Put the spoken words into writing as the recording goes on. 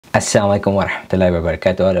Assalamualaikum warahmatullahi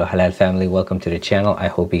wabarakatuh. Hello Halal family, welcome to the channel.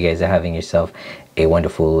 I hope you guys are having yourself a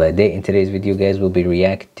wonderful day. In today's video guys, we'll be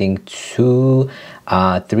reacting to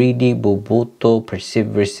 3D BOBOTOH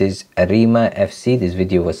PERSIB versus Arema FC. This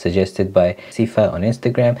video was suggested by Sifa on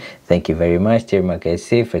Instagram. Thank you very much Terima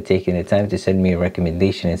kasih for taking the time to send me a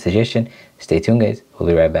recommendation and suggestion. Stay tuned guys,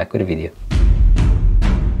 we'll be right back with a video.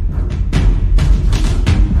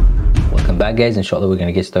 Back guys, inshallah we're going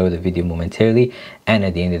to get started with the video momentarily, and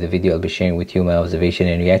at the end of the video I'll be sharing with you my observation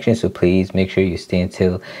and reaction, so please make sure you stay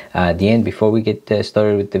until the end. Before we get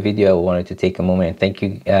started with the video, I wanted to take a moment and thank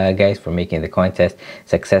you guys for making the contest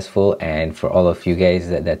successful, and for all of you guys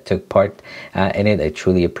that took part in it. I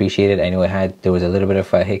truly appreciate it. I know there was a little bit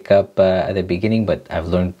of a hiccup at the beginning, but I've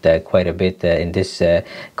learned quite a bit in this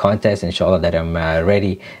contest, inshallah, that I'm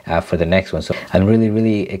ready for the next one. So I'm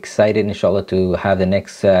really excited, inshallah, to have the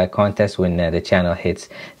next contest when the channel hits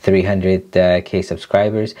 300k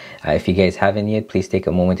subscribers. If you guys haven't yet, please take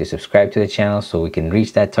a moment to subscribe to the channel so we can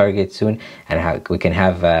reach that target soon, and we can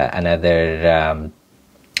have another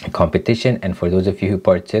competition. And for those of you who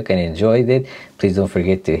partook and enjoyed it, please don't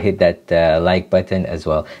forget to hit that like button as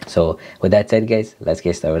well. So with that said guys, let's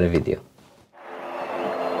get started with the video.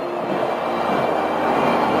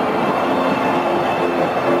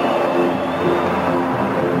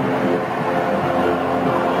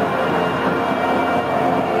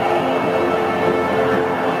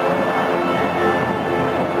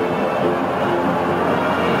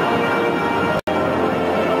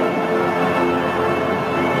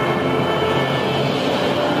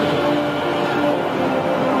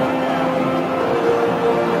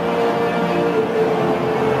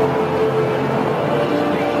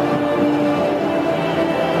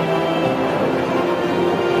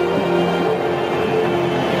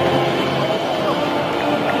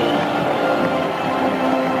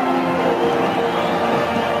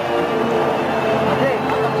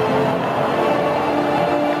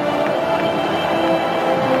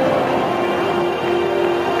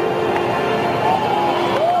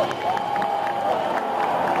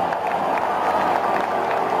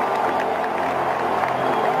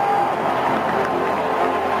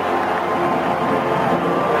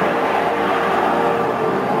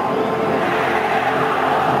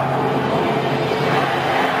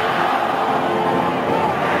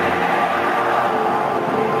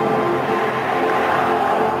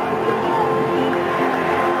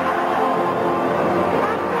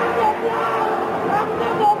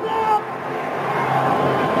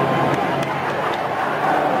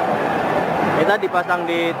 Kita dipasang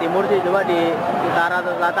di timur sih, coba di utara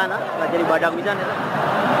atau selatan, nggak jadi badak bisa nih.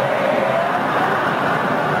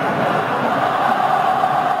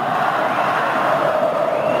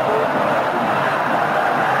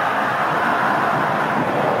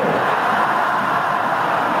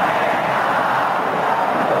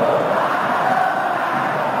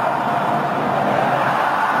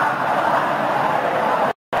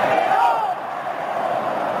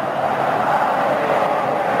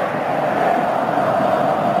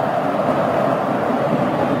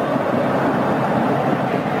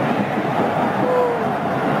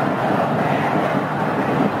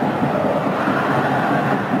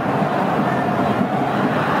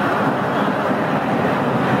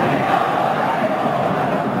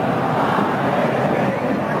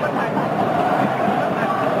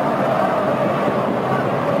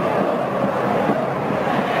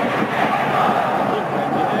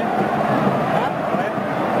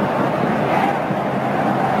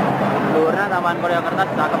 Taman KOREO kertas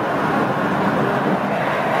cakep.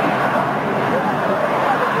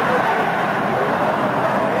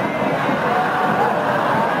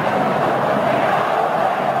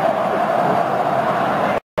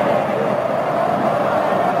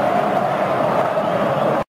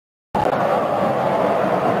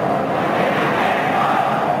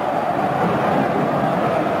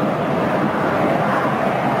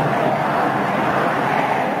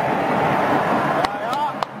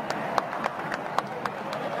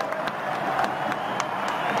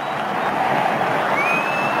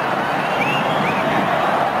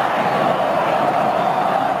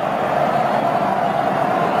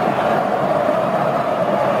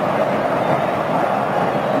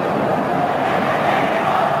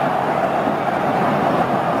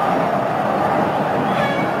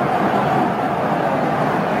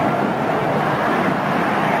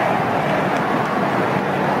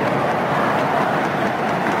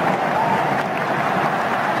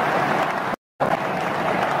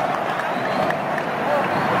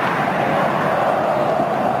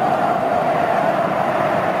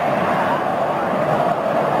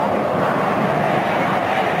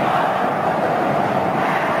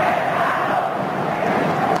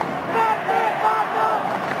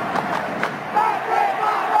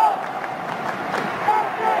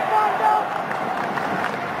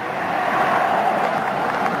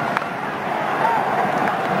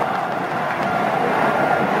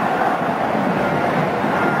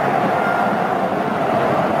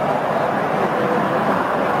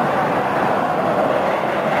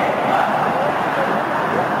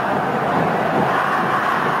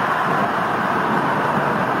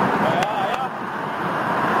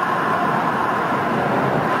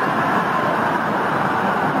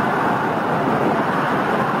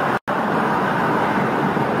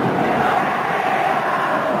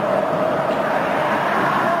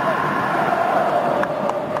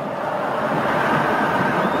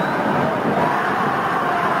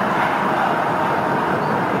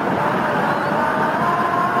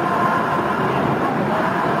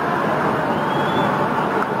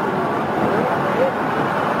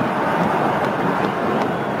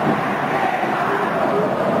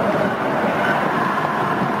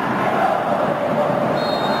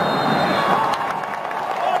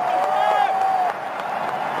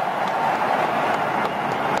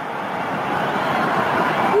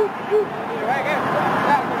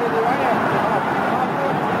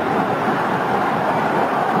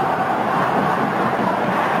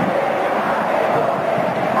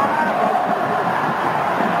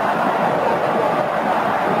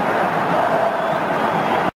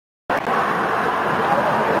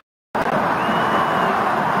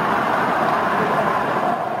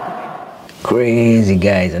 crazy,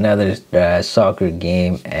 guys. Another soccer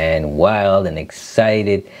game, and wild and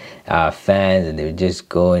excited fans, and they're just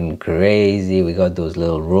going crazy. We got those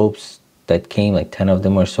little ropes that came, like 10 of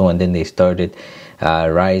them or so, and then they started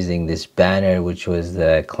rising this banner, which was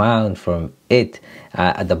the clown from It.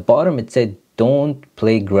 At the bottom it said don't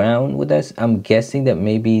play ground with us. I'm guessing that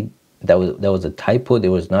maybe that was a typo. There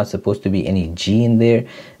was not supposed to be any G in there,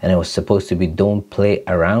 and it was supposed to be don't play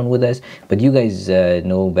around with us. But you guys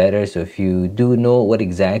know better, so if you do know what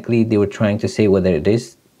exactly they were trying to say, whether it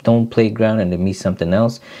is don't play ground and it means something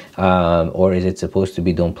else, or is it supposed to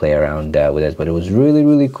be don't play around with us. But it was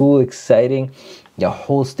really cool, exciting. The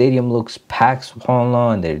whole stadium looks packed,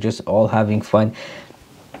 and they're just all having fun.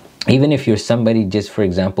 Even if you're somebody, just for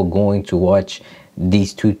example, going to watch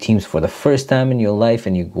these two teams for the first time in your life,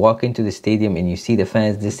 and you walk into the stadium and you see the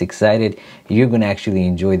fans this excited, you're gonna actually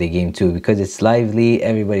enjoy the game too, because it's lively,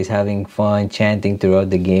 everybody's having fun, chanting throughout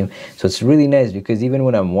the game. So it's really nice, because even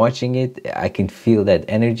when I'm watching it, I can feel that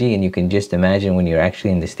energy, and you can just imagine when you're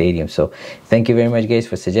actually in the stadium. So thank you very much, guys,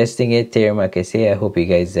 for suggesting it. Terima kasih. I hope you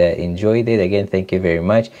guys enjoyed it. Again, thank you very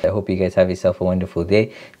much. I hope you guys have yourself a wonderful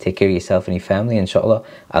day. Take care of yourself and your family. Inshallah,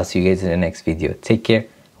 I'll see you guys in the next video. Take care.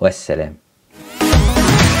 Wassalam.